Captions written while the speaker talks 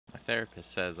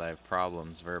therapist says I have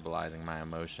problems verbalizing my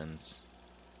emotions.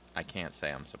 I can't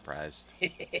say I'm surprised.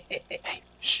 Hey,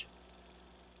 shh!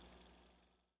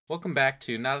 Welcome back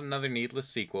to Not Another Needless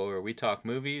Sequel, where we talk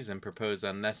movies and propose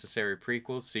unnecessary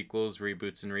prequels, sequels,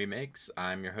 reboots, and remakes.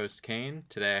 I'm your host, Kane.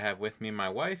 Today I have with me my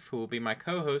wife, who will be my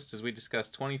co-host as we discuss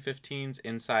 2015's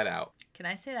Inside Out. Can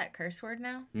I say that curse word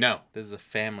now? No, this is a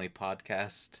family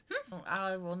podcast.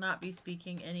 I will not be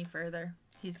speaking any further.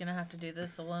 He's gonna have to do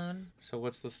this alone. So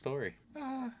what's the story?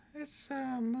 It's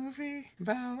a movie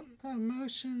about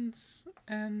emotions,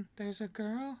 and there's a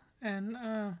girl, and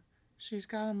she's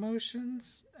got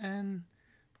emotions, and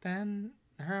then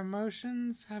her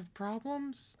emotions have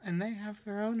problems, and they have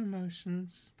their own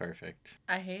emotions. Perfect.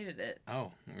 I hated it.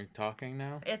 Oh, we're talking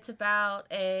now? It's about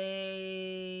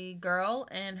a girl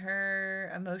and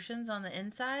her emotions on the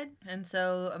inside. And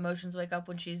so emotions wake up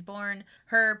when she's born.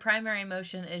 Her primary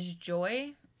emotion is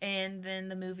joy. And then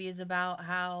the movie is about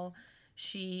how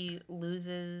she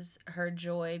loses her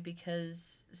joy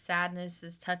because sadness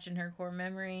is touching her core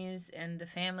memories and the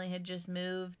family had just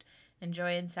moved and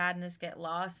joy and sadness get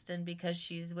lost, and because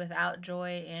she's without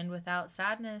joy and without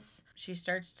sadness, she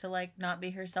starts to not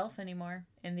be herself anymore,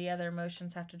 and the other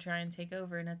emotions have to try and take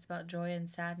over, and it's about joy and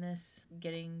sadness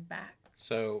getting back.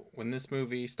 So when this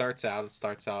movie starts out, it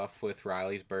starts off with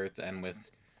Riley's birth and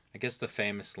with, I guess, the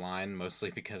famous line,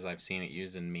 mostly because I've seen it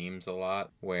used in memes a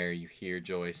lot, where you hear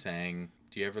Joy saying,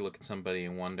 "Do you ever look at somebody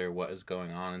and wonder what is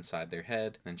going on inside their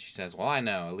head?" And she says, "Well, I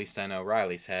know. At least I know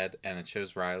Riley's head." And it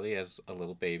shows Riley as a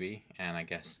little baby. And I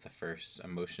guess the first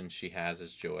emotion she has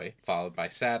is joy, followed by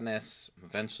sadness.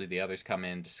 Eventually the others come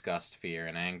in, disgust, fear,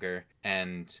 and anger.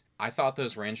 And I thought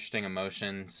those were interesting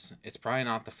emotions. It's probably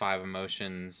not the 5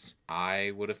 emotions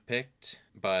I would have picked,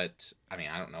 but I mean,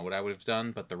 I don't know what I would have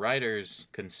done, but the writers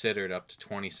considered up to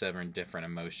 27 different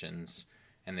emotions,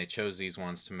 and they chose these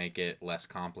ones to make it less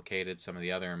complicated. Some of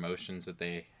the other emotions that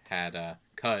they had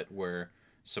cut were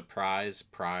surprise,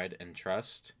 pride, and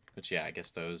trust. Which, yeah, I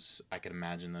guess I could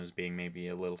imagine those being maybe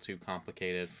a little too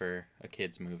complicated for a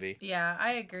kid's movie. Yeah,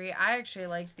 I agree. I actually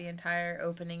liked the entire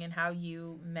opening and how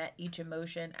you met each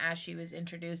emotion as she was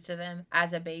introduced to them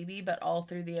as a baby, but all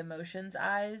through the emotions'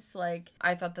 eyes.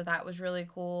 I thought that was really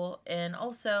cool. And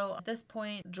also, at this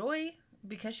point, Joy,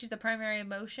 because she's the primary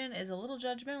emotion, is a little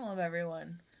judgmental of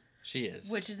everyone. She is.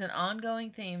 Which is an ongoing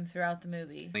theme throughout the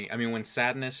movie. I mean, when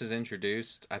sadness is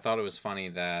introduced, I thought it was funny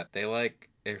that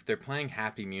if they're playing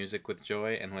happy music with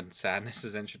Joy, and when sadness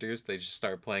is introduced, they just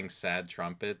start playing sad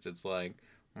trumpets. It's like,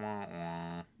 wah,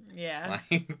 wah. Yeah.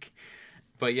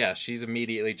 But yeah, she's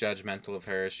immediately judgmental of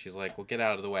her. She's like, well, get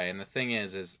out of the way. And the thing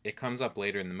is it comes up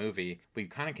later in the movie, but you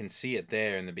kind of can see it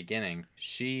there in the beginning.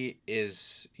 She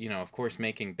is, of course,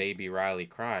 making baby Riley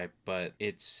cry, but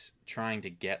it's trying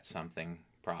to get something,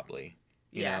 probably.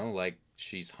 You know,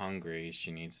 she's hungry,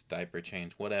 she needs diaper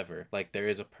change, whatever. There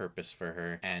is a purpose for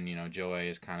her, and, Joy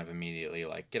is kind of immediately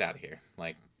like, get out of here.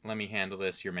 Let me handle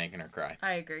this, you're making her cry.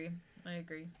 I agree.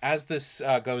 As this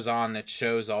goes on, it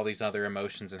shows all these other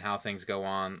emotions and how things go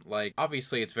on.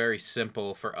 Obviously, it's very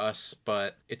simple for us,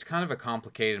 but it's kind of a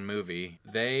complicated movie.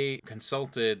 They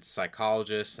consulted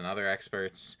psychologists and other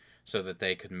experts so that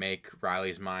they could make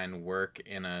Riley's mind work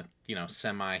in a,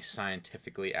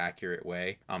 semi-scientifically accurate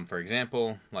way. For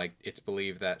example, it's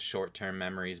believed that short-term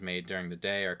memories made during the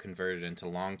day are converted into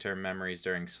long-term memories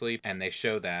during sleep, and they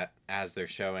show that as they're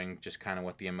showing just kind of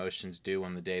what the emotions do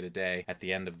on the day-to-day. At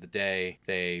the end of the day,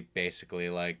 they basically,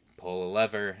 pull a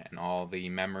lever, and all the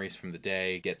memories from the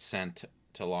day get sent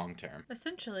to long-term.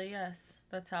 Essentially, yes.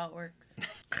 That's how it works.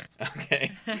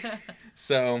 Okay.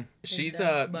 So, she's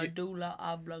medulla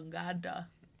oblongata.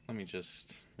 Let me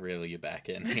just reel you back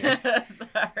in here.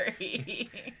 Sorry.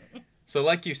 So,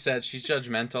 like you said, she's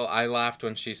judgmental. I laughed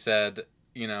when she said,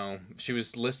 she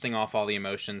was listing off all the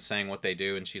emotions, saying what they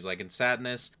do, and she's like, in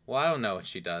sadness, well, I don't know what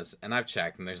she does. And I've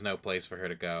checked, and there's no place for her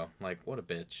to go. What a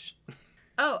bitch.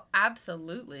 Oh,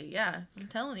 absolutely. Yeah. I'm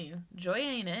telling you. Joy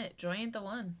ain't it. Joy ain't the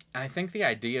one. And I think the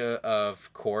idea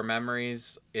of core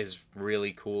memories is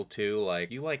really cool, too.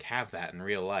 You, have that in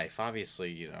real life.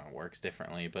 Obviously, it works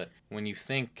differently. But when you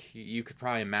think, you could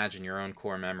probably imagine your own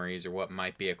core memories or what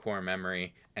might be a core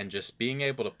memory. And just being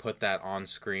able to put that on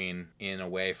screen in a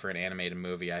way for an animated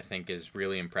movie, I think is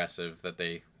really impressive that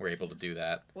they were able to do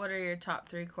that. What are your top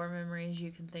 3 core memories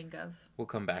you can think of? We'll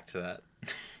come back to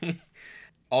that.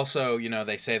 Also,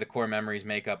 they say the core memories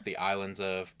make up the islands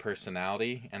of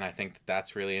personality, and I think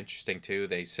that's really interesting, too.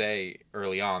 They say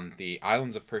early on, the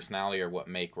islands of personality are what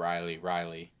make Riley,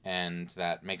 Riley, and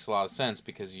that makes a lot of sense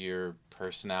because your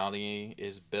personality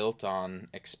is built on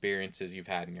experiences you've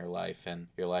had in your life, and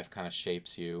your life kind of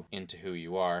shapes you into who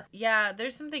you are. Yeah,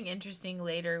 there's something interesting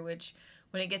later, which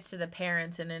when it gets to the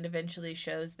parents and it eventually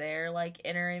shows their like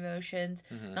inner emotions,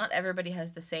 not everybody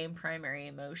has the same primary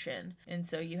emotion. And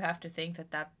so you have to think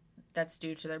that's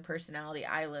due to their personality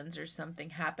islands or something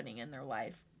happening in their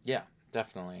life. Yeah,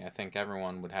 definitely. I think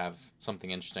everyone would have something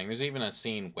interesting. There's even a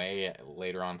scene way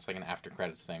later on, it's like an after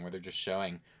credits thing, where they're just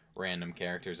showing random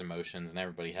characters' emotions and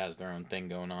everybody has their own thing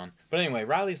going on. But anyway,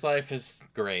 Riley's life is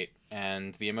great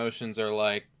and the emotions are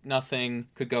like nothing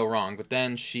could go wrong. But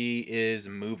then she is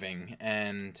moving,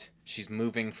 and she's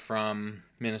moving from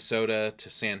Minnesota to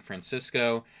San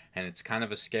Francisco, and it's kind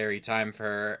of a scary time for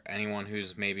her. Anyone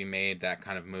who's maybe made that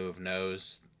kind of move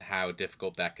knows how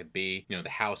difficult that could be. You know, the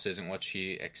house isn't what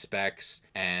she expects,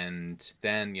 and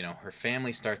then, you know, her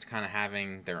family starts kind of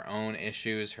having their own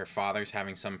issues. Her father's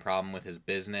having some problem with his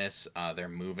business. Their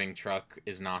moving truck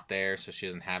is not there, so she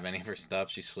doesn't have any of her stuff.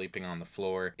 She's sleeping on the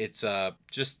floor. It's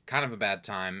just kind of a bad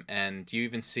time, and you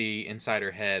even see inside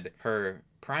her head her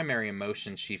primary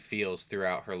emotions she feels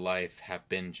throughout her life have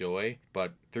been joy,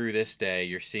 but through this day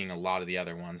you're seeing a lot of the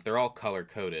other ones. They're all color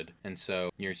coded, and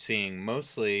so you're seeing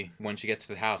mostly, when she gets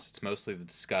to the house, it's mostly the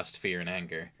disgust, fear, and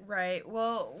anger. Right.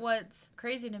 Well, what's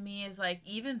crazy to me is like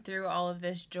even through all of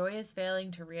this, Joy is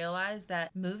failing to realize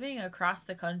that moving across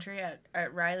the country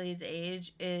at Riley's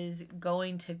age is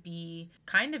going to be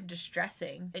kind of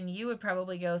distressing, and you would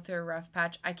probably go through a rough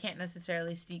patch. I can't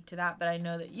necessarily speak to that, but I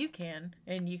know that you can,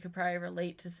 and you could probably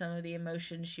relate to some of the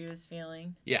emotions she was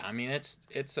feeling. Yeah, I mean,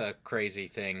 it's a crazy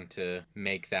thing to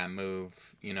make that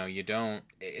move. You know,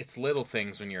 it's little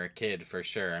things when you're a kid, for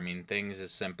sure. I mean, things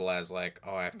as simple as like,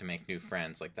 oh, I have to make new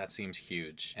friends. Like, that seems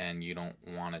huge, and you don't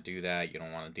want to do that. You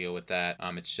don't want to deal with that.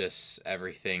 It's just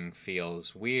everything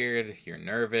feels weird. You're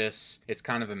nervous. It's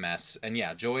kind of a mess. And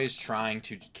yeah, Joy is trying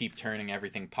to keep turning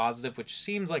everything positive, which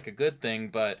seems like a good thing,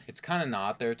 but it's kind of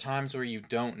not. There are times where you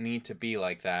don't need to be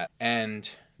like that. And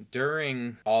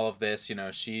during all of this, you know,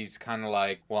 she's kind of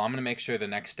like, well, I'm going to make sure the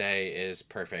next day is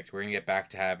perfect. We're going to get back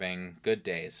to having good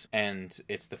days. And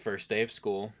it's the first day of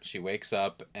school. She wakes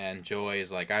up and Joy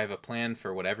is like, I have a plan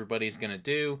for what everybody's going to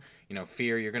do. You know,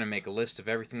 fear, you're going to make a list of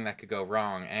everything that could go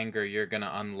wrong. Anger, you're going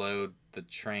to unload the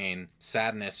train.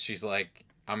 Sadness, she's like,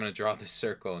 I'm going to draw this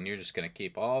circle and you're just going to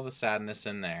keep all the sadness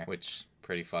in there, which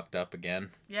pretty fucked up again.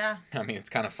 Yeah. I mean, it's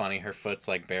kind of funny. Her foot's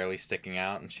like barely sticking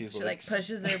out and she like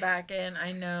pushes her back in.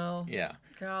 I know. Yeah.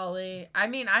 Golly. I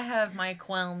mean, I have my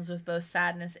qualms with both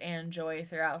sadness and joy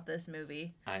throughout this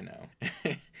movie. I know.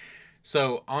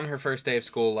 So on her first day of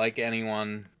school, like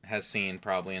anyone has seen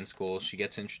probably in school, she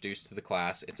gets introduced to the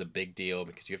class. It's a big deal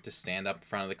because you have to stand up in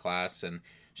front of the class, and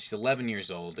she's 11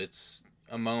 years old. It's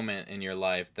a moment in your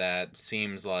life that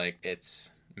seems like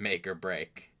it's make or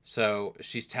break. So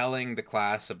she's telling the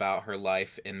class about her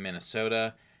life in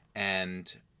Minnesota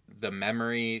and the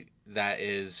memory that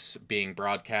is being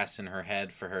broadcast in her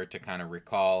head for her to kind of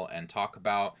recall and talk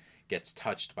about gets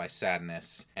touched by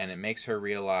sadness, and it makes her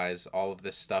realize all of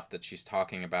this stuff that she's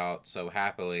talking about so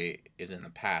happily is in the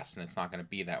past, and it's not going to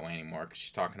be that way anymore, because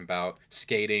she's talking about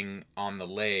skating on the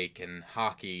lake and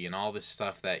hockey and all this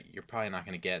stuff that you're probably not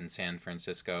going to get in San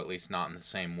Francisco, at least not in the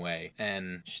same way.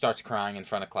 And she starts crying in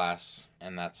front of class,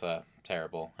 and that's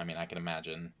terrible. I mean, I can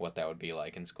imagine what that would be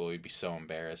like in school. You'd be so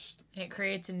embarrassed. It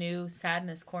creates a new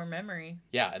sadness core memory.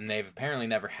 Yeah, and they've apparently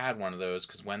never had one of those,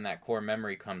 because when that core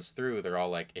memory comes through, they're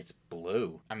all like, it's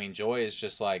blue. I mean, Joy is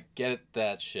just like, get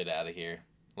that shit out of here.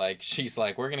 Like, she's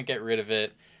like, we're going to get rid of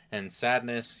it. And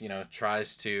sadness, you know,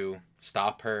 tries to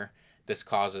stop her. This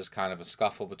causes kind of a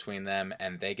scuffle between them,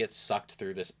 and they get sucked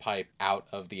through this pipe out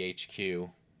of the HQ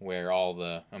where all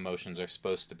the emotions are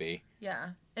supposed to be. Yeah.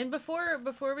 And before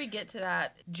we get to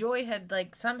that, Joy had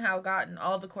like somehow gotten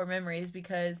all the core memories,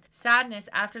 because sadness,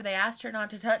 after they asked her not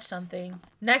to touch something,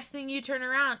 next thing you turn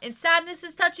around and sadness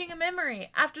is touching a memory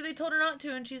after they told her not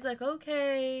to, and she's like,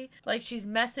 okay. Like, she's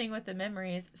messing with the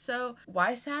memories. So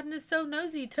why sadness so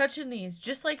nosy touching these?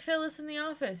 Just like Phyllis in The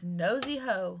Office. Nosy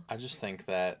hoe. I just think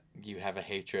that you have a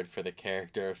hatred for the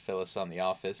character of Phyllis on The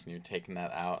Office, and you're taking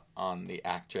that out on the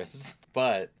actress.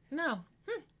 But no.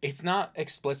 It's not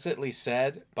explicitly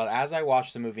said, but as I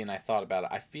watched the movie and I thought about it,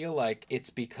 I feel like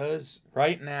it's because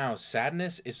right now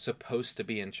sadness is supposed to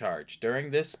be in charge.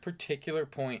 During this particular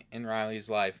point in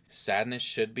Riley's life, sadness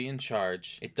should be in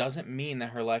charge. It doesn't mean that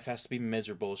her life has to be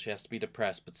miserable, she has to be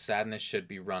depressed, but sadness should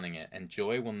be running it, and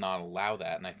Joy will not allow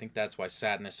that. And I think that's why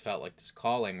sadness felt like this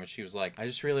calling, where she was like, I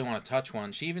just really want to touch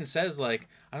one. She even says, like,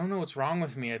 I don't know what's wrong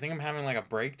with me. I think I'm having like a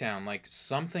breakdown. Like,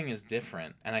 something is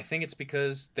different. And I think it's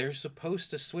because they're supposed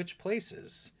supposed to switch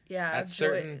places. Yeah, at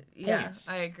certain points.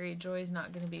 I agree. Joy's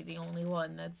not going to be the only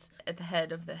one that's at the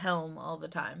head of the helm all the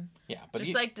time. Yeah, but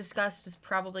just like disgust is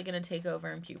probably going to take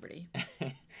over in puberty.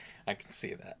 I can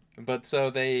see that. But so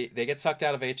they get sucked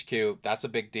out of HQ. That's a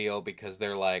big deal because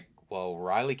they're like, well,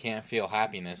 Riley can't feel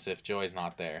happiness if Joy's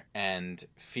not there. And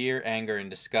fear, anger, and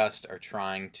disgust are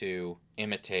trying to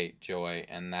imitate Joy,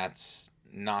 and that's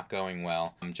not going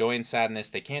well. Joy and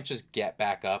sadness, they can't just get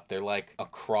back up. They're like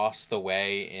across the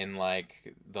way in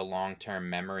like the long-term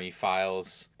memory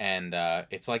files, and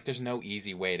it's like there's no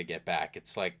easy way to get back.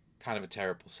 It's like kind of a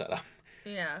terrible setup.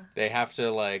 Yeah. They have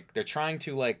to like, they're trying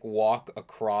to like walk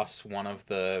across one of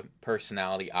the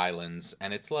personality islands,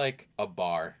 and it's like a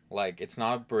bar. Like, it's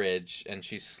not a bridge, and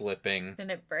she's slipping. Then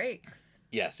it breaks.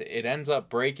 Yes, it ends up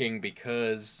breaking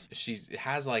because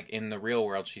has like in the real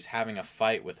world, she's having a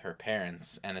fight with her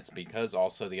parents, and it's because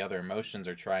also the other emotions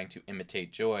are trying to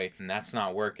imitate Joy, and that's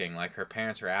not working. Like, her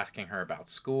parents are asking her about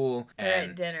school. They're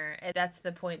at dinner, and that's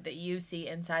the point that you see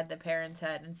inside the parents'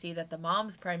 head and see that the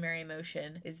mom's primary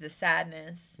emotion is the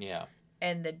sadness. Yeah.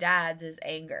 And the dad's is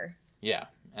anger. Yeah.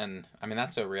 And, I mean,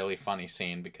 that's a really funny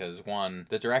scene because, one,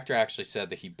 the director actually said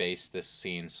that he based this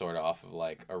scene sort of off of,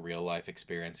 like, a real-life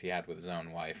experience he had with his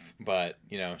own wife. But,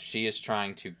 you know, she is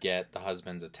trying to get the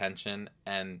husband's attention,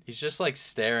 and he's just, like,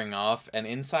 staring off, and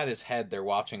inside his head, they're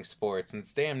watching sports, and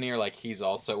it's damn near like he's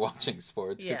also watching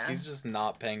sports because he's just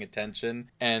not paying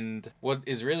attention. And what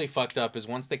is really fucked up is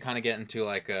once they kind of get into,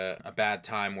 like, a bad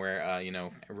time where, you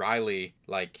know, Riley,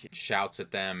 like, shouts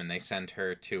at them and they send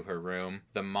her to her room,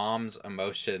 the mom's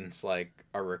emotions like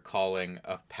are recalling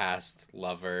a past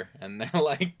lover, and they're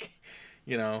like,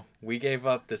 you know, we gave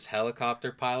up this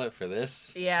helicopter pilot for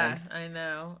this. Yeah, I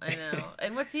know.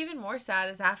 And what's even more sad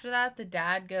is after that, the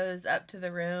dad goes up to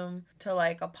the room to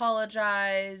like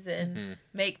apologize and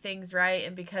make things right,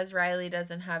 and because Riley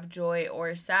doesn't have joy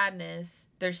or sadness,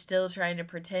 they're still trying to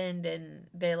pretend, and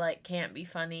they like can't be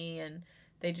funny, and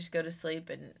they just go to sleep,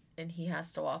 and he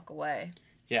has to walk away.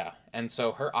 Yeah, and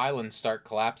so her islands start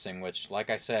collapsing, which, like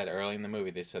I said early in the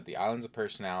movie, they said the islands of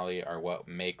personality are what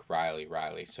make Riley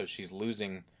Riley. So she's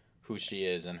losing who she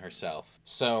is and herself.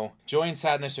 So Joy and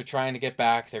sadness are trying to get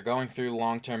back. They're going through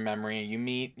long-term memory. You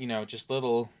meet, you know, just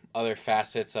little other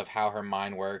facets of how her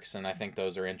mind works, and I think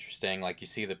those are interesting. Like, you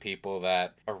see the people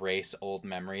that erase old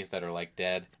memories that are like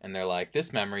dead, and they're like,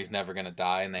 this memory's never gonna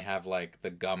die, and they have like the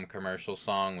gum commercial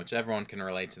song, which everyone can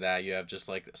relate to that. You have just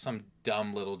like some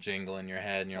dumb little jingle in your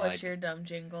head, and you're What's like, your dumb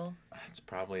jingle? It's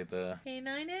probably the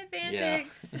Canine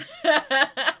Advantix.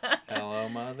 Yeah. Hello,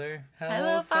 mother.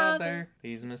 Hello, father.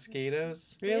 These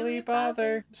mosquitoes really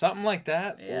bother. Something like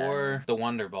that. Yeah. Or the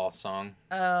Wonder Ball song.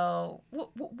 Oh,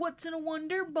 what's in a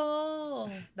Wonder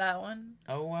Ball? That one.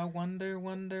 Oh, I wonder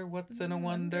what's in a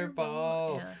Wonder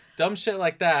Ball. Yeah. Dumb shit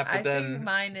like that, but I then... think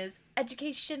mine is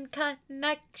Education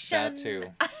Connection. That too.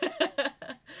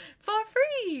 For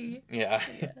free. Yeah.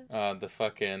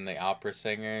 The opera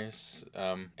singers.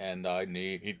 And I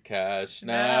need cash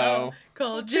now.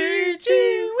 Call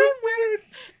Gigi Whitworth.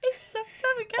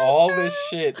 All this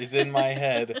shit is in my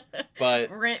head,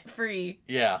 but... Rent free.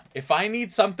 Yeah. If I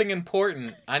need something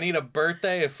important, I need a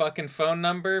birthday, a fucking phone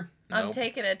number... Nope. I'm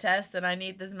taking a test and I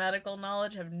need this medical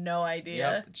knowledge. I have no idea.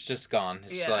 Yep, it's just gone.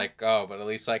 It's like, oh, but at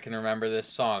least I can remember this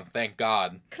song. Thank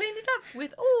God. Clean it up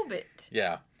with Orbit.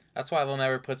 Yeah. That's why they'll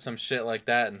never put some shit like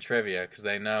that in trivia, because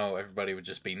they know everybody would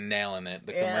just be nailing it,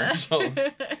 the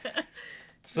commercials.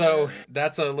 So,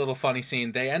 that's a little funny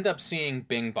scene. They end up seeing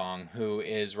Bing Bong, who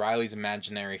is Riley's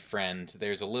imaginary friend.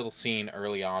 There's a little scene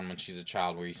early on when she's a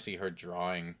child where you see her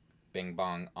drawing Bing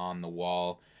Bong on the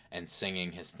wall and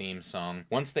singing his theme song.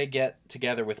 Once they get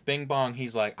together with Bing Bong,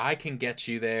 he's like, I can get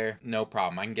you there, no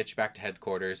problem. I can get you back to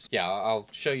headquarters. Yeah, I'll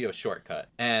show you a shortcut.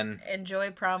 And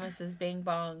Joy promises Bing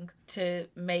Bong to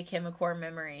make him a core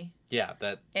memory. Yeah,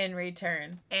 that... in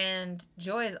return. And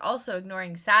Joy is also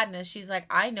ignoring sadness. She's like,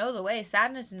 I know the way.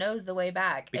 Sadness knows the way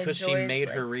back. Because she made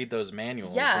her read those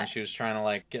manuals when she was trying to,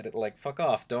 like, get it, like, fuck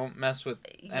off. Don't mess with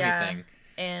anything.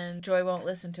 And Joy won't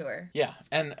listen to her. Yeah.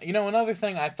 And, you know, another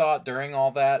thing I thought during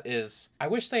all that is I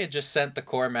wish they had just sent the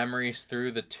core memories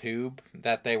through the tube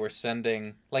that they were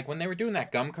sending. Like, when they were doing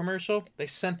that gum commercial, they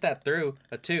sent that through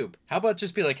a tube. How about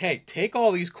just be like, hey, take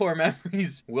all these core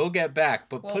memories. We'll get back,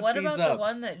 but put these up. Well, what about the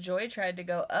one that Joy tried to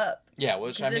go up? Yeah,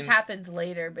 which I mean... this happens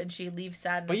later, but she leaves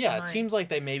sadness But yeah, behind. It seems like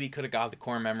they maybe could have got the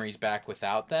core memories back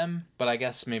without them. But I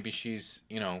guess maybe she's,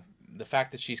 you know... The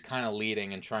fact that she's kind of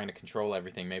leading and trying to control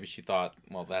everything, maybe she thought,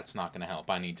 well, that's not going to help.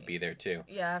 I need to be there, too.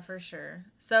 Yeah, for sure.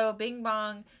 So Bing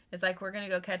Bong is like, we're going to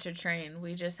go catch a train.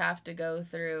 We just have to go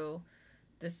through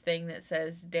this thing that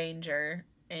says danger.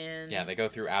 And yeah, they go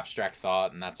through abstract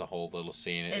thought, and that's a whole little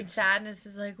scene. And Sadness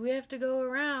is like, we have to go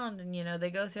around. And, they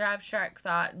go through abstract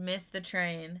thought, miss the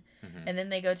train. Mm-hmm. And then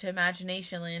they go to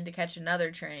Imagination Land to catch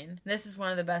another train. This is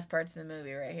one of the best parts of the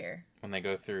movie right here. When they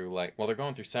go through, they're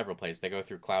going through several places. They go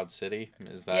through Cloud City.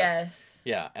 Is that? Yes.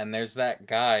 Yeah, and there's that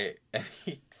guy, and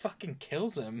he fucking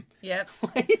kills him. Yep.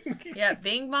 Yep.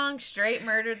 Bing Bong straight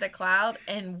murdered the Cloud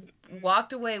and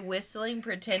walked away whistling,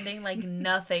 pretending like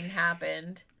nothing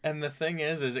happened. And the thing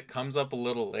is it comes up a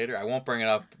little later. I won't bring it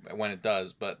up when it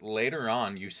does, but later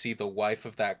on, you see the wife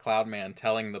of that Cloud Man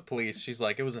telling the police, she's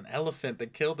like, it was an elephant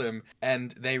that killed him, and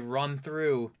they run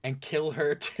through and kill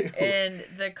her too. And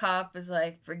the cop is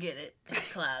like, forget it,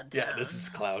 it's Cloud Town. Yeah, this is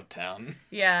Cloud Town.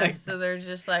 Yeah, so they're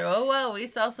just like, oh, well, we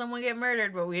saw someone get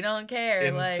murdered, but we don't care.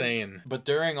 Insane. But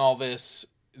during all this,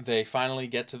 they finally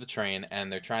get to the train,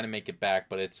 and they're trying to make it back,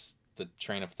 but it's the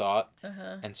train of thought.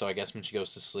 And so I guess when she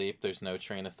goes to sleep, there's no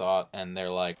train of thought, and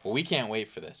they're like, well, we can't wait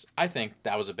for this. I think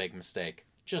that was a big mistake.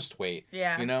 Just wait.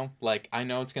 Yeah. I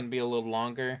know it's going to be a little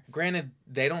longer. Granted,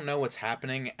 they don't know what's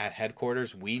happening at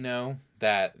headquarters. We know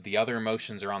that the other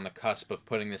emotions are on the cusp of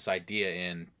putting this idea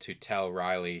in to tell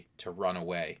Riley to run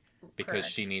away. Because Correct.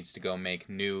 she needs to go make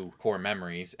new core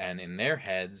memories, and in their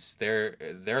heads, their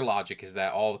logic is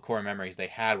that all the core memories they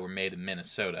had were made in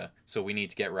Minnesota, so we need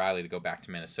to get Riley to go back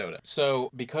to Minnesota. So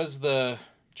because the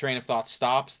train of thought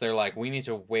stops, they're like, we need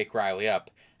to wake Riley up.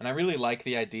 And I really like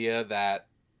the idea that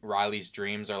Riley's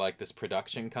dreams are like this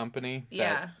production company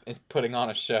that is putting on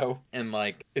a show. And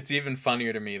it's even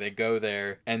funnier to me. They go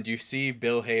there and you see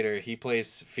Bill Hader, he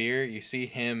plays Fear. You see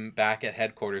him back at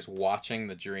headquarters watching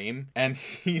the dream. And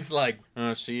he's like,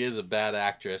 oh, she is a bad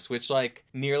actress, which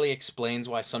nearly explains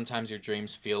why sometimes your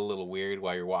dreams feel a little weird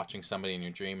while you're watching somebody in your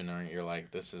dream and you're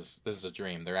like, this is a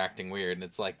dream. They're acting weird. And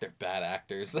it's like, they're bad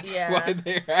actors. That's why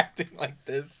they're acting like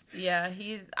this. Yeah,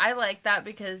 I like that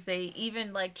because they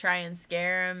even try and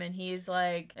scare him. And he's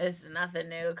like, it's nothing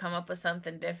new, come up with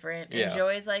something different. And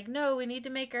Joey's like, no, we need to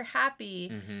make her happy.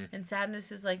 And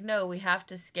Sadness is like, no, we have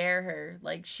to scare her.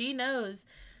 She knows.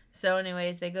 So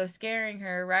anyways, they go scaring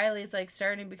her. Riley's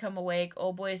starting to become awake.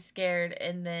 Old boy's scared.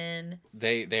 And then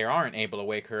they aren't able to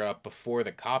wake her up before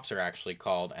the cops are actually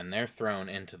called, and they're thrown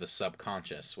into the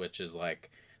subconscious, which is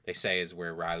they say is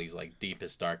where Riley's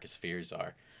deepest, darkest fears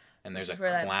are. And there's a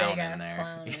clown in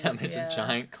there. Yeah, there's a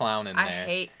giant clown in there. I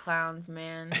hate clowns,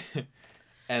 man.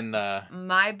 And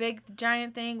my big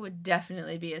giant thing would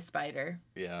definitely be a spider.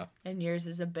 Yeah. And yours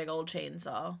is a big old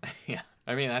chainsaw. Yeah.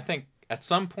 I mean, I think at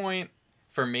some point,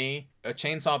 for me, a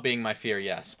chainsaw being my fear,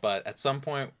 yes. But at some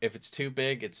point, if it's too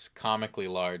big, it's comically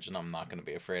large, and I'm not going to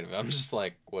be afraid of it. I'm just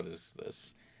like, what is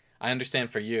this? I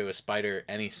understand for you, a spider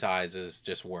any size is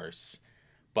just worse.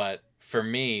 But for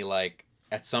me,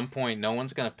 at some point, no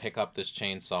one's going to pick up this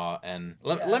chainsaw. And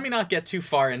let me not get too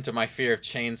far into my fear of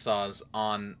chainsaws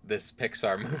on this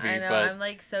Pixar movie. I know, but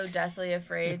I'm so deathly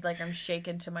afraid. I'm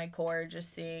shaken to my core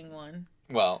just seeing one.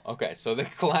 Well, okay, so the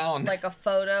clown... a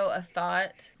photo, a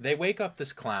thought. They wake up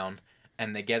this clown,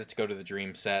 and they get it to go to the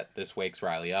dream set. This wakes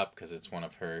Riley up, because it's one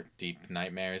of her deep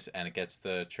nightmares, and it gets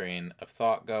the train of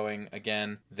thought going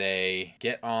again. They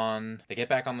get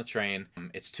back on the train.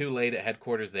 It's too late at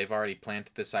headquarters. They've already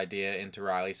planted this idea into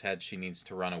Riley's head. She needs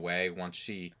to run away once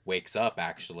she wakes up,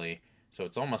 actually. So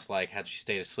it's almost like, had she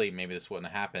stayed asleep, maybe this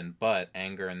wouldn't have happened, but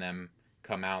Anger and them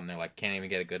come out, and they're like, can't even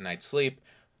get a good night's sleep.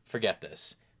 Forget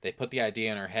this. They put the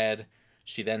idea in her head.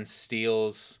 She then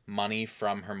steals money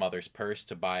from her mother's purse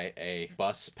to buy a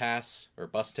bus pass or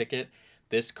bus ticket.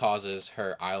 This causes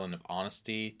her island of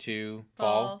honesty to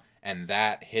fall. And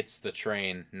that hits the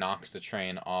train, knocks the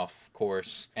train off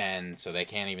course. And so they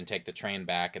can't even take the train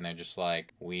back. And they're just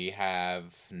like, we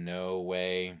have no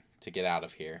way to get out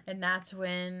of here. And that's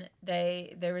when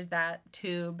there was that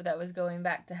tube that was going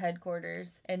back to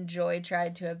headquarters, and Joy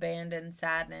tried to abandon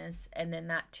Sadness, and then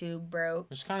that tube broke.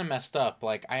 It's kind of messed up.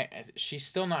 She's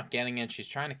still not getting it. She's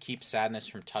trying to keep Sadness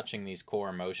from touching these core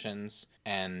emotions,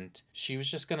 and she was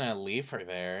just gonna leave her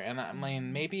there. And I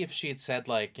mean, maybe if she had said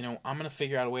I'm gonna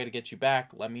figure out a way to get you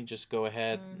back, let me just go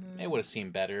ahead, it would have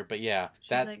seemed better. But yeah,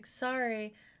 she's like,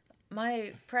 sorry,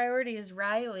 my priority is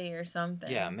Riley or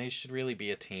something. Yeah, and they should really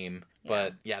be a team. Yeah.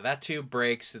 But yeah, that tube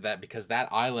breaks because that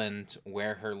island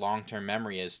where her long-term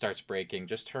memory is starts breaking.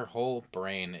 Just her whole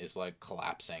brain is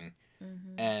collapsing.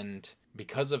 And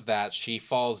because of that, she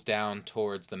falls down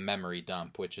towards the memory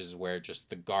dump, which is where just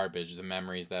the garbage, the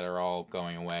memories that are all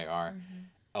going away are,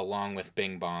 along with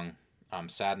Bing Bong.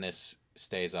 Sadness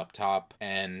stays up top,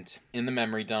 and in the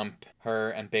memory dump, her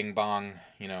and Bing Bong,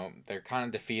 they're kind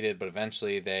of defeated, but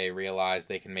eventually they realize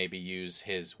they can maybe use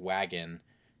his wagon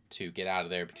to get out of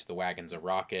there because the wagon's a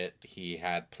rocket. He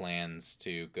had plans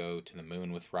to go to the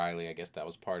moon with Riley. I guess that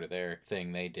was part of their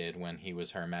thing they did when he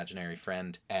was her imaginary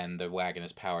friend. And the wagon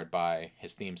is powered by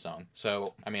his theme song.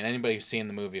 So, I mean, anybody who's seen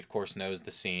the movie, of course, knows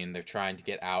the scene. They're trying to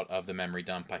get out of the memory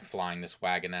dump by flying this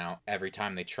wagon out. Every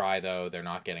time they try, though, they're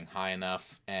not getting high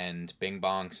enough. And Bing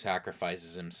Bong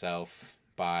sacrifices himself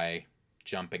by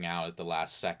jumping out at the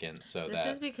last second. So this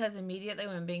is because immediately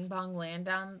when Bing Bong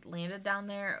landed down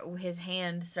there, his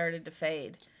hand started to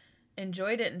fade. And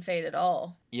Joy didn't fade at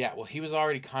all. Yeah, well, he was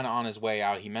already kind of on his way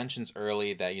out. He mentions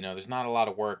early that, you know, there's not a lot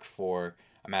of work for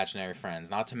imaginary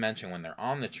friends. Not to mention when they're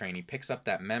on the train, he picks up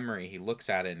that memory, he looks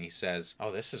at it, and he says,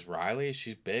 oh, this is Riley?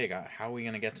 She's big. How are we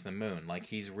going to get to the moon? Like,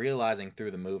 he's realizing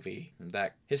through the movie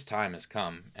that his time has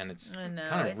come, and it's kind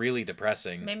of really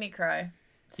depressing. Made me cry.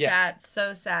 Yeah. Sad,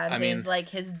 so sad.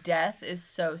 His death is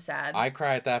so sad. I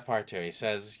cry at that part too. He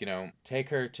says, you know, take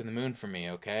her to the moon for me,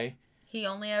 okay? He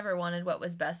only ever wanted what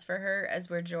was best for her, as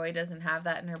where Joy doesn't have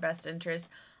that in her best interest.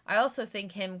 I also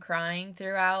think him crying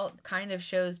throughout kind of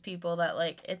shows people that,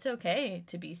 like, it's okay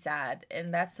to be sad,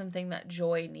 and that's something that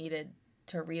Joy needed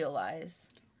to realize.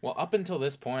 Well, up until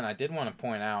this point, I did want to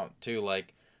point out, too,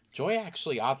 like, Joy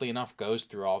actually, oddly enough, goes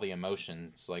through all the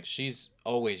emotions. Like, she's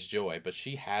always Joy, but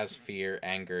she has fear,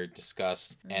 anger,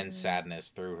 disgust, and sadness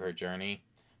through her journey.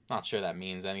 Not sure that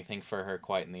means anything for her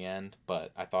quite in the end,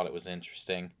 but I thought it was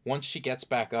interesting. Once she gets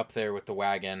back up there with the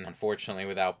wagon, unfortunately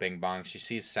without Bing Bong, she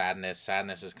sees Sadness.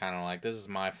 Sadness is kind of like, this is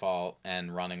my fault,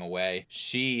 and running away.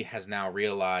 She has now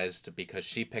realized, because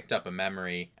she picked up a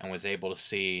memory and was able to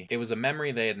see, it was a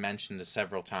memory they had mentioned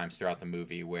several times throughout the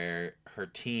movie where her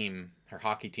team, her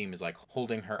hockey team, is like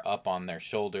holding her up on their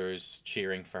shoulders,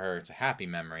 cheering for her. It's a happy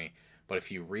memory. But if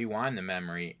you rewind the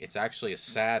memory, it's actually a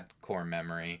sad core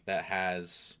memory that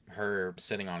has her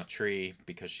sitting on a tree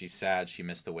because she's sad she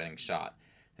missed the winning shot.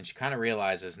 And she kind of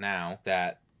realizes now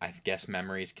that I guess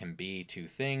memories can be two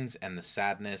things, and the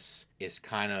sadness is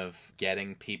kind of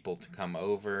getting people to come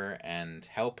over and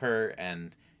help her,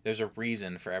 and there's a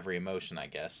reason for every emotion, I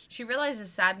guess. She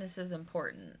realizes sadness's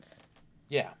importance.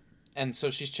 Yeah. And so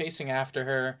she's chasing after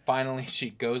her. Finally, she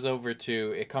goes over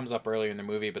to, it comes up earlier in the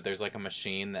movie, but there's like a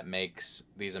machine that makes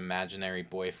these imaginary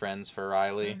boyfriends for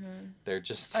Riley. Mm-hmm. They're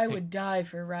just... I would die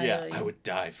for Riley. Yeah, I would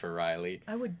die for Riley.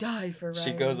 I would die for Riley.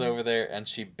 She goes over there and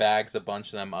she bags a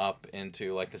bunch of them up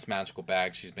into like this magical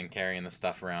bag she's been carrying the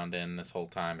stuff around in this whole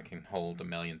time. It can hold a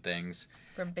million things.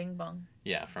 From Bing Bong.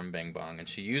 Yeah, from Bing Bong. And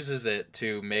she uses it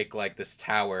to make like this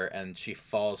tower, and she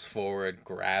falls forward,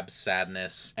 grabs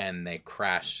Sadness, and they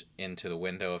crash into the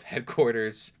window of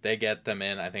headquarters. They get them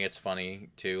in. I think it's funny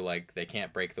too, like they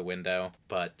can't break the window,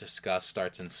 but Disgust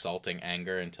starts insulting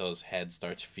Anger until his head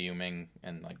starts fuming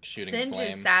and like shooting flame.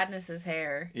 Singes Sadness's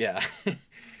hair. Yeah.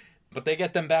 But they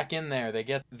get them back in there. They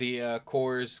get the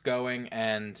cores going,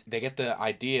 and they get the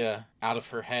idea out of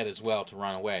her head as well to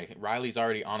run away. Riley's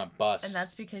already on a bus. And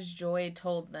that's because Joy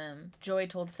told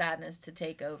Sadness to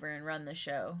take over and run the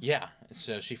show. Yeah.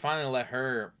 So she finally let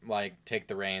her, like, take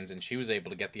the reins, and she was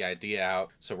able to get the idea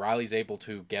out. So Riley's able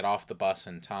to get off the bus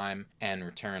in time and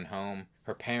return home.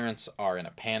 Her parents are in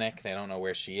a panic. They don't know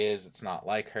where she is. It's not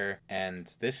like her.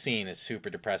 And this scene is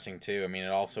super depressing, too. I mean, it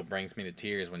also brings me to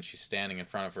tears when she's standing in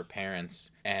front of her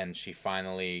parents and she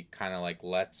finally kind of, like,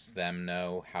 lets them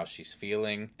know how she's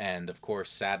feeling. And, of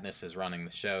course, Sadness is running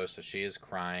the show, so she is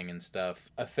crying and stuff.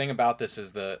 A thing about this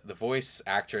is the voice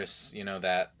actress, you know,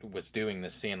 that was doing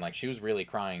this scene, like, she was really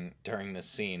crying during this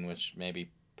scene, which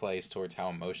maybe plays towards how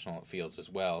emotional it feels as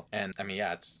well. And I mean,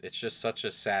 yeah, it's just such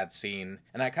a sad scene.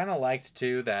 And I kind of liked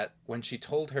too that when she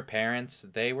told her parents,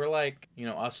 they were like, you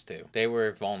know, us too. They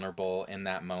were vulnerable in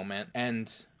that moment.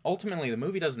 And ultimately the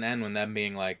movie doesn't end with them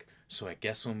being like, so I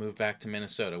guess we'll move back to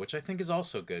Minnesota, which I think is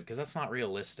also good because that's not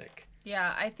realistic.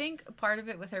 Yeah, I think part of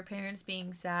it with her parents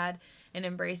being sad and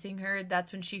embracing her,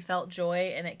 that's when she felt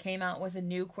joy, and it came out with a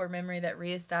new core memory that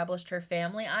reestablished her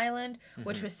family island,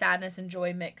 which was sadness and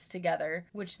joy mixed together,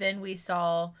 which then we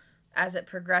saw as it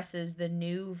progresses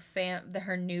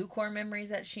her new core memories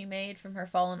that she made from her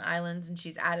fallen islands, and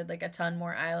she's added like a ton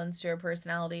more islands to her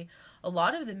personality. A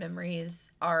lot of the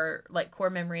memories are like core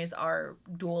memories are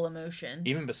dual emotion.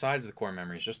 Even besides the core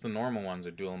memories, just the normal ones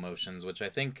are dual emotions, which I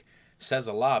think says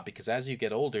a lot because as you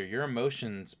get older, your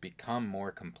emotions become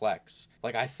more complex.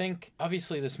 Like, I think,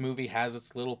 obviously this movie has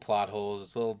its little plot holes,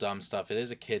 its little dumb stuff. It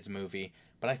is a kid's movie,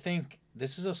 but I think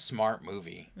this is a smart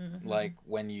movie. Mm-hmm. Like,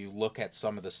 when you look at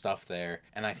some of the stuff there,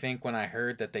 and I think when I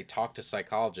heard that they talked to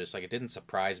psychologists, like, it didn't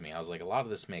surprise me. I was like, a lot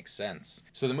of this makes sense.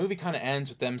 So the movie kind of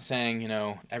ends with them saying, you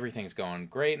know, everything's going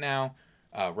great now.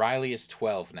 Riley is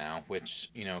 12 now, which,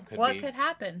 you know, What could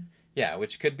happen? Yeah,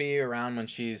 which could be around when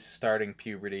she's starting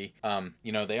puberty.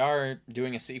 They are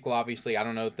doing a sequel, obviously. I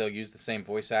don't know if they'll use the same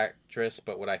voice actress,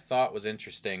 but what I thought was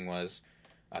interesting was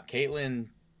Caitlin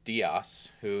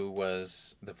Diaz, who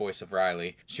was the voice of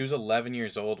Riley. She was 11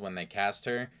 years old when they cast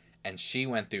her, and she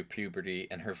went through puberty,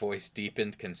 and her voice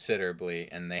deepened considerably,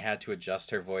 and they had to adjust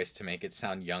her voice to make it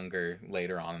sound younger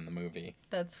later on in the movie.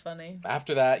 That's funny.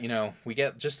 After that, we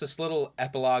get just this little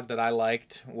epilogue that I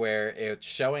liked where it's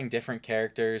showing different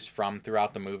characters from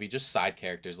throughout the movie, just side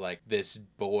characters, like this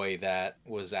boy that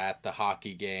was at the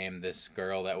hockey game, this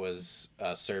girl that was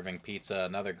serving pizza,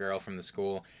 another girl from the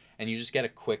school, and you just get a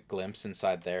quick glimpse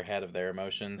inside their head of their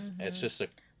emotions. Mm-hmm. It's just a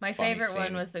My favorite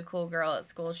one was the cool girl at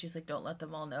school. She's like, don't let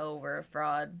them all know we're a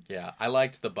fraud. Yeah, I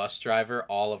liked the bus driver.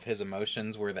 All of his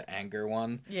emotions were the anger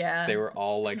one. Yeah. They were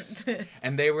all like,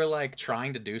 and they were like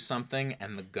trying to do something,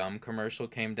 and the gum commercial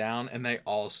came down, and they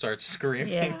all start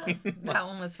screaming. Yeah, that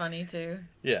one was funny too.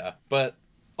 Yeah, but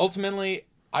ultimately,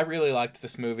 I really liked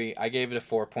this movie. I gave it a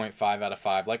 4.5 out of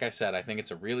 5. Like I said, I think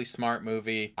it's a really smart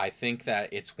movie. I think that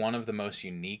it's one of the most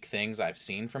unique things I've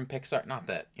seen from Pixar. Not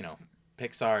that,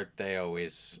 Pixar, they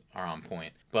always are on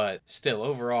point. But still,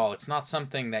 overall, it's not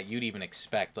something that you'd even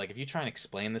expect. Like, if you try and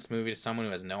explain this movie to someone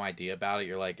who has no idea about it,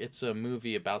 you're like, it's a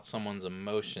movie about someone's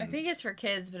emotions. I think it's for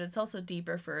kids, but it's also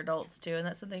deeper for adults, too. And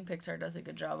that's something Pixar does a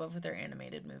good job of with their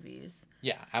animated movies.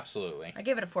 Yeah, absolutely. I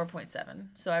gave it a 4.7,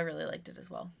 so I really liked it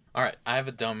as well. All right, I have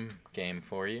a dumb game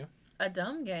for you. A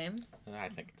dumb game? I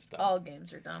think it's dumb. All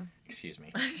games are dumb. Excuse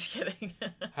me. I'm just kidding.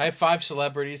 I have 5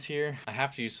 celebrities here. I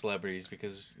have to use celebrities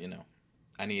because,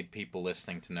 I need people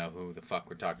listening to know who the fuck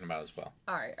we're talking about as well.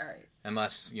 All right.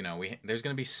 Unless, there's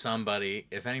going to be somebody,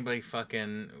 if anybody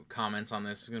fucking comments on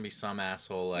this, there's going to be some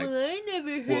asshole like, well, I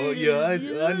never heard well,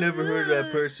 yeah, I never heard of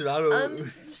that person. I'm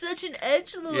such an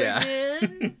edgelord,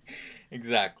 man.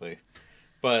 Exactly.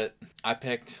 But I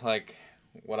picked,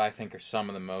 what I think are some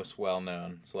of the most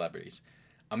well-known celebrities.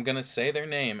 I'm going to say their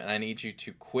name, and I need you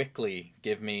to quickly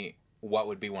give me what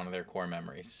would be one of their core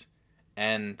memories.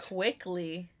 And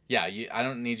quickly? Yeah, I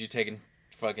don't need you taking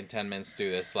fucking 10 minutes to do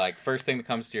this. First thing that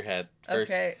comes to your head.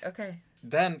 First. Okay.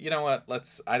 Then, you know what,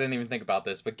 I didn't even think about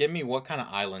this, but give me what kind of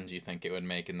island you think it would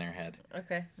make in their head.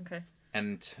 Okay.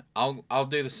 And I'll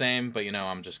do the same, but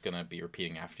I'm just going to be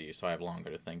repeating after you, so I have longer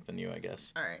to think than you, I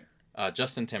guess. All right.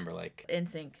 Justin Timberlake.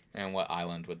 NSYNC. And what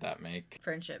island would that make?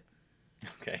 Friendship.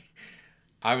 Okay.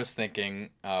 I was thinking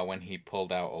when he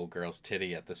pulled out old girl's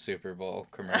titty at the Super Bowl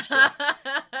commercial.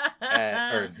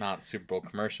 Or not Super Bowl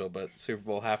commercial, but Super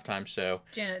Bowl halftime show.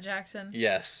 Janet Jackson.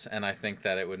 Yes, and I think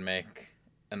that it would make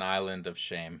an island of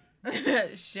shame.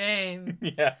 Shame.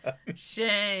 Yeah.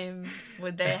 Shame.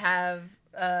 Would they have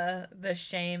the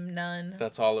shame nun?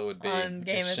 That's all it would be. On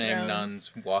Game of shame Thrones.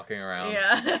 nuns walking around.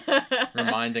 Yeah.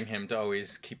 Reminding him to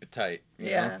always keep it tight.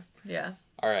 Yeah.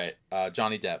 All right,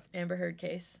 Johnny Depp. Amber Heard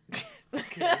case.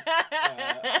 Okay.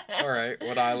 All right,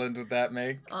 what island would that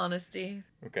make? Honesty.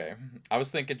 Okay. I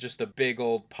was thinking just a big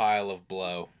old pile of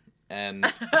blow. And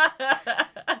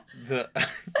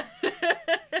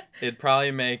it'd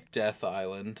probably make Death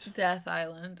Island. Death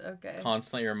Island, okay.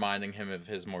 Constantly reminding him of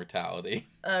his mortality.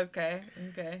 Okay.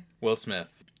 Will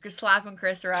Smith. Slapping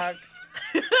Chris Rock.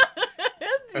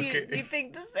 Okay. You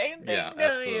think the same thing? Yeah, don't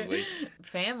absolutely. You?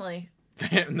 Family.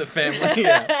 The family,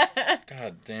 yeah.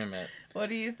 God damn it. What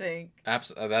do you think?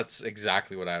 That's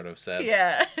exactly what I would have said.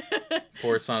 Yeah.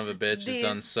 Poor son of a bitch has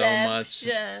done so much.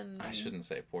 I shouldn't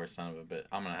say poor son of a bitch.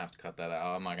 I'm going to have to cut that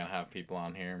out. I'm not going to have people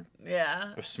on here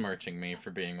besmirching me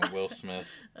for being a Will Smith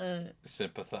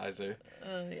sympathizer.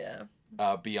 Yeah.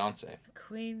 Beyonce.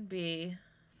 Queen Bee.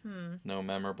 No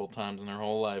memorable times in her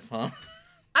whole life, huh?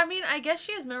 I mean, I guess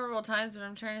she has memorable times, but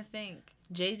I'm trying to think.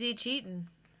 Jay-Z cheating.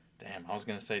 Damn, I was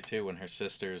going to say, too, when her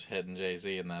sister's hitting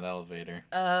Jay-Z in that elevator.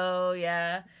 Oh,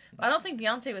 yeah. I don't think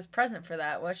Beyonce was present for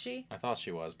that, was she? I thought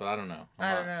she was, but I don't know.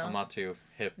 I don't know. I'm not too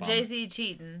hip on... Jay-Z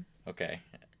cheating. Okay.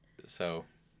 So,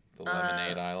 the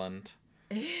Lemonade Island.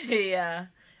 Yeah.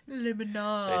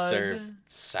 Lemonade. They serve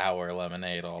sour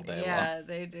lemonade all day long. Yeah,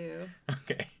 they do.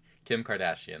 Okay. Kim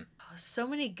Kardashian. Oh, so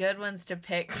many good ones to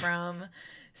pick from.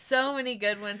 So many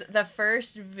good ones. The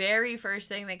very first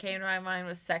thing that came to my mind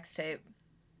was sex tape.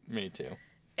 Me too.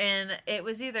 And it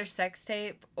was either sex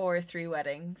tape or 3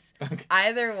 weddings. Okay.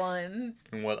 Either one.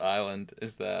 And what island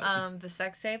is that? The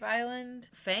sex tape island.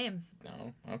 Fame.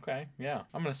 No. Okay. Yeah.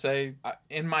 I'm going to say,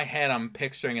 in my head, I'm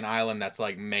picturing an island that's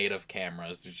made of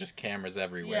cameras. There's just cameras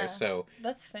everywhere. Yeah, so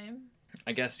that's Fame.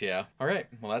 I guess, yeah. All right.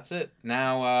 Well, that's it.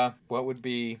 Now, what would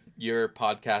be your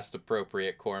podcast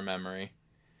appropriate core memory?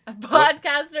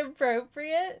 Podcast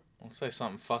appropriate? I'll say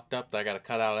something fucked up that I gotta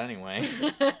cut out anyway.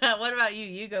 What about you?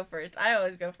 You go first. I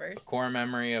always go A first. core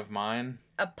memory of mine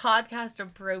A podcast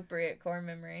appropriate core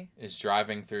memory. is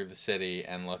driving through the city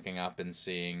and looking up and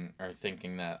seeing, or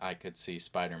thinking that I could see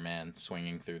Spider-Man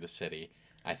swinging through the city.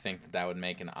 I think that would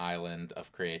make an island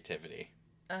of creativity.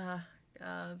 God.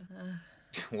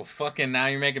 Well, fucking now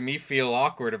you're making me feel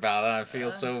awkward about it. I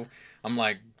feel so... I'm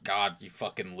like, God, you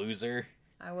fucking loser.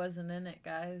 I wasn't in it,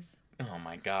 guys. Oh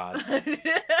my God.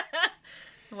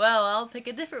 Well, I'll pick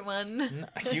a different one.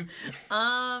 You...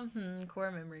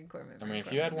 Core memory. I mean,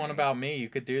 if you had one about me, you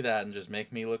could do that and just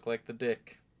make me look like the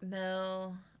dick.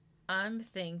 No, I'm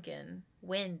thinking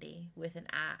Wendy with an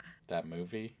I. That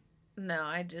movie?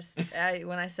 No,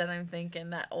 when I said I'm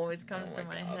thinking, that always comes to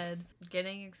my head.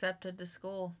 Getting accepted to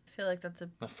school. I feel like that's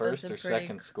the first or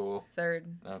second school? Third.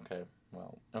 Okay,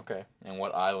 well, okay. And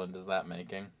what island is that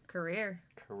making? Career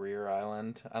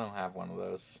Island? I don't have one of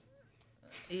those.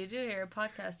 You do, you're a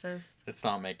podcast host. It's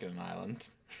not making an island.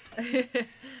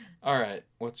 Alright,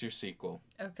 what's your sequel?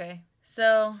 Okay,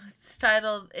 so it's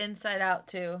titled Inside Out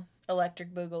 2.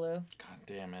 Electric Boogaloo. God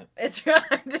damn it. It's right.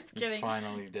 I'm just kidding. You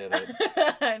finally did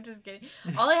it. I'm just kidding.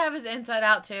 All I have is Inside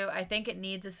Out 2. I think it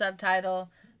needs a subtitle,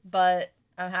 but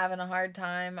I'm having a hard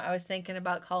time. I was thinking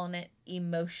about calling it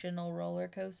Emotional Roller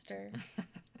Coaster.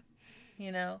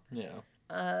 You know?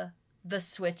 Yeah. The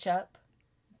Switch Up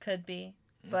could be,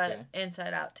 but Okay.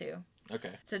 Inside Out 2.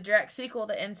 Okay. It's a direct sequel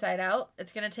to Inside Out.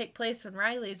 It's going to take place when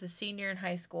Riley is a senior in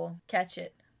high school. Catch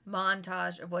it.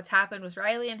 Montage of what's happened with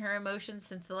Riley and her emotions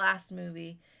since the last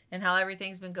movie and how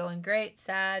everything's been going great,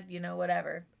 sad,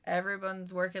 whatever.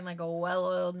 Everyone's working like a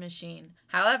well-oiled machine.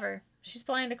 However, she's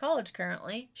applying to college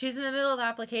currently. She's in the middle of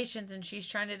applications and she's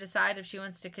trying to decide if she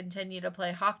wants to continue to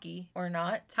play hockey or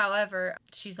not. However,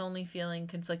 she's only feeling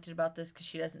conflicted about this because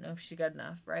she doesn't know if she's good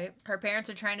enough, right? Her parents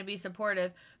are trying to be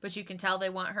supportive, but you can tell they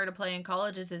want her to play in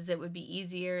colleges as it would be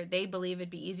easier. They believe it'd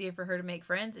be easier for her to make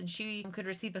friends and she could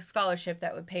receive a scholarship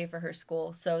that would pay for her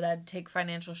school, so that'd take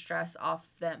financial stress off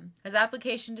them. As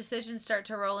application decisions start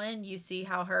to roll in, you see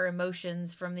how her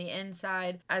emotions from the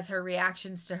inside as her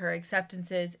reactions to her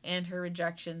acceptances and her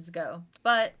rejections go.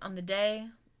 But on the day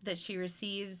that she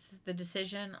receives the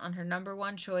decision on her number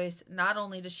one choice, not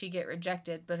only does she get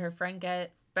rejected, but her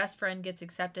best friend gets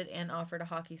accepted and offered a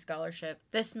hockey scholarship.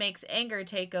 This makes anger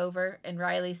take over and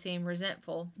Riley seem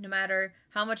resentful. No matter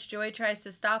how much Joy tries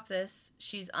to stop this,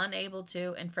 she's unable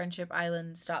to, and Friendship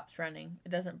Island stops running. It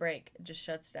doesn't break, it just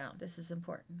shuts down. This is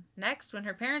important. Next, when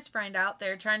her parents find out,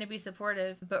 they're trying to be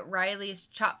supportive, but Riley's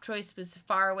top choice was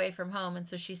far away from home, and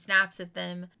so she snaps at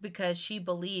them because she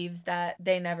believes that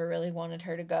they never really wanted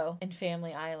her to go, and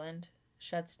Family Island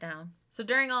shuts down. So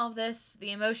during all of this,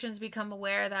 the emotions become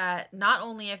aware that not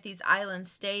only if these islands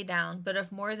stay down, but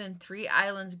if more than 3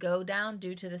 islands go down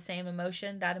due to the same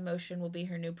emotion, that emotion will be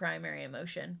her new primary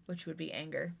emotion, which would be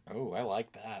anger. Oh, I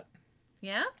like that.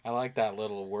 Yeah? I like that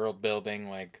little world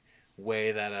building,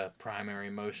 way that a primary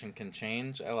emotion can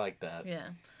change. I like that. Yeah.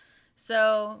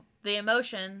 So the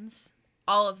emotions,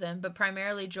 all of them, but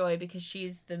primarily Joy because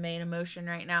she's the main emotion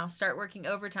right now, start working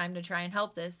overtime to try and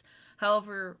help this.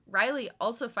 However, Riley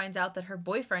also finds out that her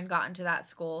boyfriend got into that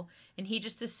school, and he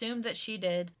just assumed that she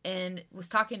did and was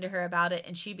talking to her about it,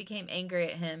 and she became angry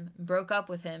at him and broke up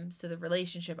with him, so the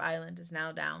relationship island is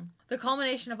now down. The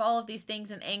culmination of all of these things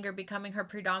and anger becoming her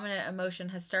predominant emotion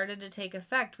has started to take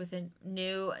effect with a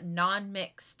new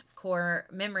non-mixed core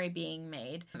memory being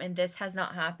made, and this has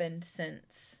not happened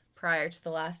since prior to the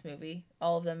last movie.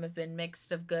 All of them have been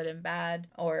mixed of good and bad,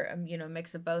 or,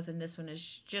 mix of both, and this one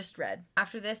is just red.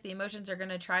 After this, the emotions are going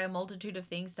to try a multitude of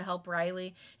things to help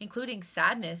Riley, including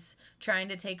sadness, trying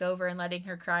to take over and letting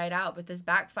her cry it out, but this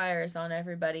backfires on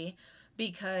everybody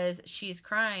because she's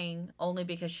crying only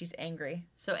because she's angry.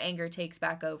 So anger takes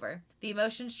back over. The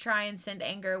emotions try and send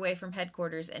anger away from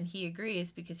headquarters, and he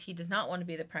agrees because he does not want to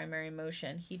be the primary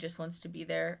emotion. He just wants to be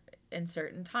there in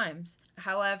certain times.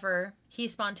 However, he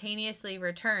spontaneously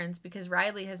returns because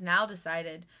Riley has now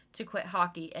decided to quit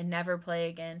hockey and never play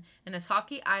again. And as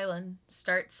Hockey Island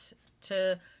starts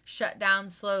to shut down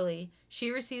slowly, she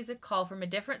receives a call from a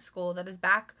different school that is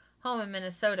back home in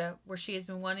Minnesota, where she has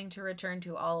been wanting to return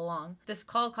to all along. This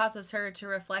call causes her to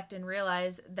reflect and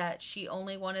realize that she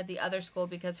only wanted the other school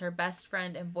because her best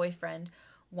friend and boyfriend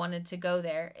wanted to go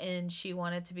there, and she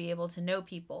wanted to be able to know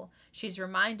people. She's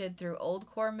reminded through old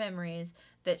core memories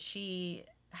that she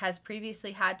has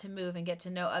previously had to move and get to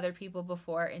know other people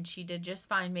before, and she did just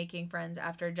fine making friends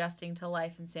after adjusting to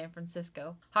life in San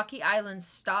Francisco. Hockey Island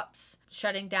stops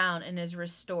shutting down and is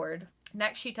restored.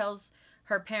 Next, she tells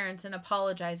her parents and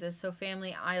apologizes, so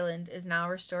Family Island is now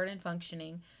restored and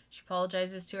functioning. She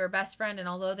apologizes to her best friend, and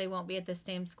although they won't be at the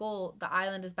same school, the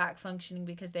island is back functioning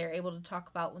because they are able to talk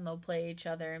about when they'll play each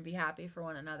other and be happy for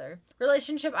one another.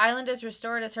 Relationship Island is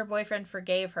restored as her boyfriend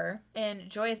forgave her, and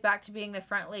Joy is back to being the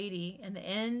front lady, and the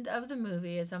end of the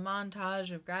movie is a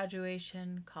montage of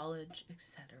graduation, college,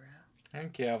 etc. I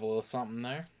think you have a little something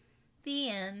there.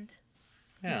 The end.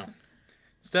 Yeah.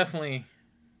 It's definitely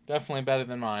better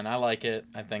than mine. I like it.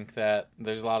 I think that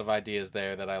there's a lot of ideas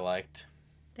there that I liked.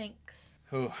 Thanks.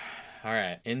 Whew. All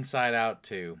right. Inside Out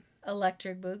 2.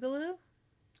 Electric Boogaloo?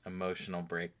 Emotional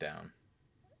Breakdown.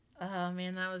 Oh,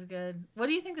 man, that was good. What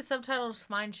do you think the subtitle to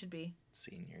mine should be?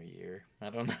 Senior year.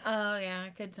 I don't know. Oh, yeah,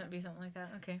 it could be something like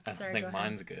that. Okay, I sorry, don't think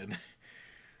mine's good.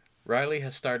 Riley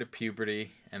has started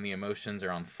puberty, and the emotions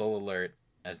are on full alert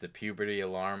as the puberty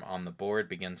alarm on the board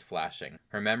begins flashing.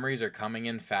 Her memories are coming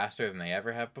in faster than they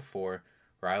ever have before.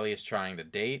 Riley is trying to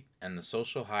date, and the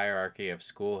social hierarchy of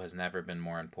school has never been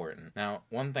more important. Now,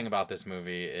 one thing about this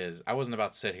movie is I wasn't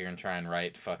about to sit here and try and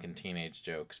write fucking teenage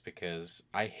jokes, because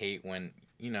I hate when,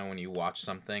 when you watch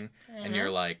something and you're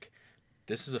like,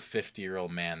 this is a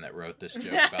 50-year-old man that wrote this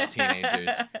joke about teenagers.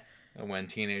 When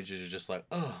teenagers are just like,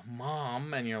 oh,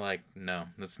 mom, and you're like, no,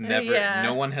 that's never,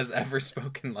 no one has ever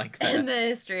spoken like that. In the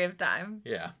history of time.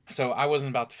 Yeah. So I wasn't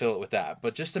about to fill it with that,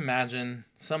 but just imagine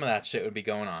some of that shit would be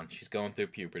going on. She's going through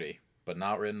puberty, but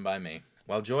not written by me.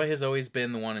 While Joy has always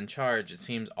been the one in charge, it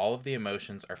seems all of the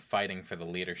emotions are fighting for the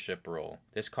leadership role.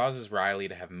 This causes Riley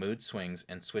to have mood swings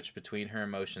and switch between her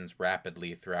emotions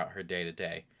rapidly throughout her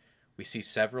day-to-day. We see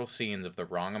several scenes of the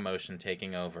wrong emotion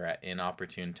taking over at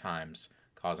inopportune times,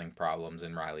 causing problems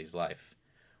in Riley's life.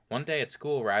 One day at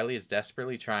school, Riley is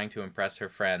desperately trying to impress her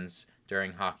friends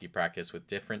during hockey practice with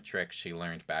different tricks she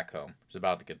learned back home. It's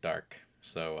about to get dark,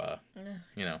 so,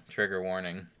 trigger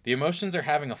warning. The emotions are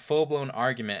having a full-blown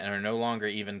argument and are no longer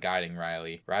even guiding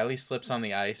Riley. Riley slips on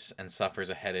the ice and suffers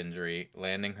a head injury,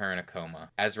 landing her in a coma.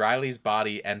 As Riley's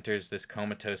body enters this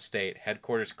comatose state,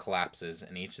 headquarters collapses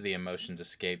and each of the emotions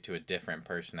escape to a different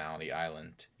personality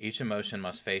island. Each emotion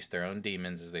must face their own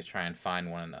demons as they try and find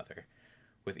one another.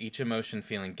 With each emotion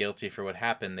feeling guilty for what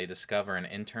happened, they discover an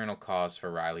internal cause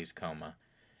for Riley's coma.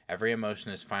 Every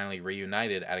emotion is finally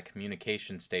reunited at a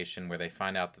communication station where they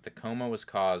find out that the coma was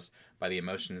caused by the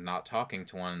emotions not talking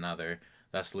to one another,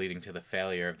 thus leading to the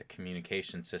failure of the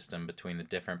communication system between the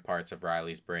different parts of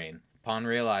Riley's brain. Upon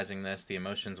realizing this, the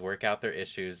emotions work out their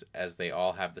issues as they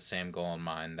all have the same goal in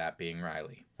mind, that being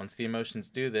Riley. Once the emotions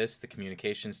do this, the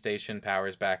communication station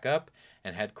powers back up,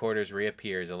 and headquarters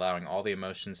reappears, allowing all the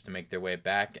emotions to make their way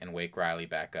back and wake Riley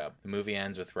back up. The movie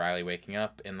ends with Riley waking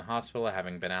up in the hospital,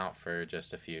 having been out for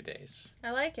just a few days.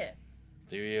 I like it.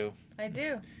 Do you? I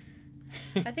do.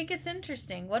 I think it's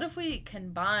interesting. What if we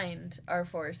combined our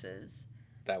forces?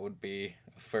 That would be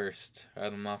a first.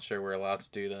 I'm not sure we're allowed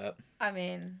to do that. I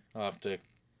mean, I'll have to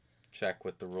check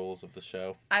with the rules of the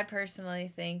show. I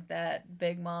personally think that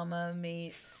Big Mama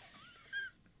meets...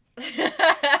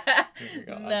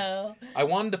 No. I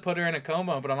wanted to put her in a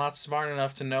coma, but I'm not smart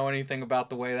enough to know anything about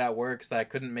the way that works, that I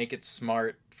couldn't make it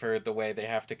smart for the way they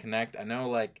have to connect. I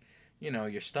know,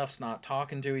 your stuff's not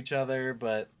talking to each other,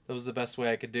 but that was the best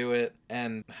way I could do it.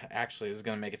 And actually, this is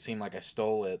going to make it seem like I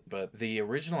stole it, but the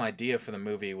original idea for the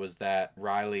movie was that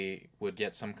Riley would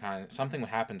get something would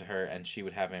happen to her and she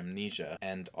would have amnesia,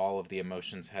 and all of the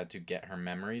emotions had to get her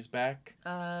memories back.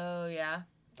 Oh, yeah.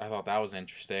 I thought that was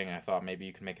interesting. I thought maybe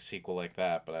you could make a sequel like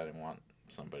that, but I didn't want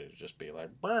somebody to just be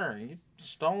like, "Burn, you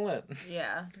stole it."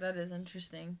 Yeah, that is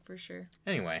interesting, for sure.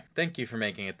 Anyway, thank you for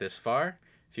making it this far.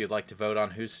 If you'd like to vote on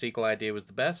whose sequel idea was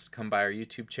the best, come by our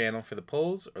YouTube channel for the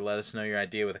polls, or let us know your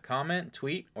idea with a comment,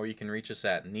 tweet, or you can reach us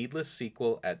at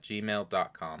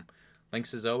needlesssequel@gmail.com.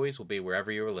 Links, as always, will be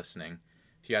wherever you are listening.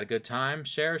 If you had a good time,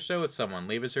 share our show with someone,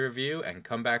 leave us a review, and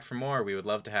come back for more. We would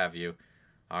love to have you.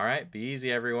 All right, be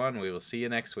easy, everyone. We will see you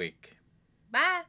next week. Bye.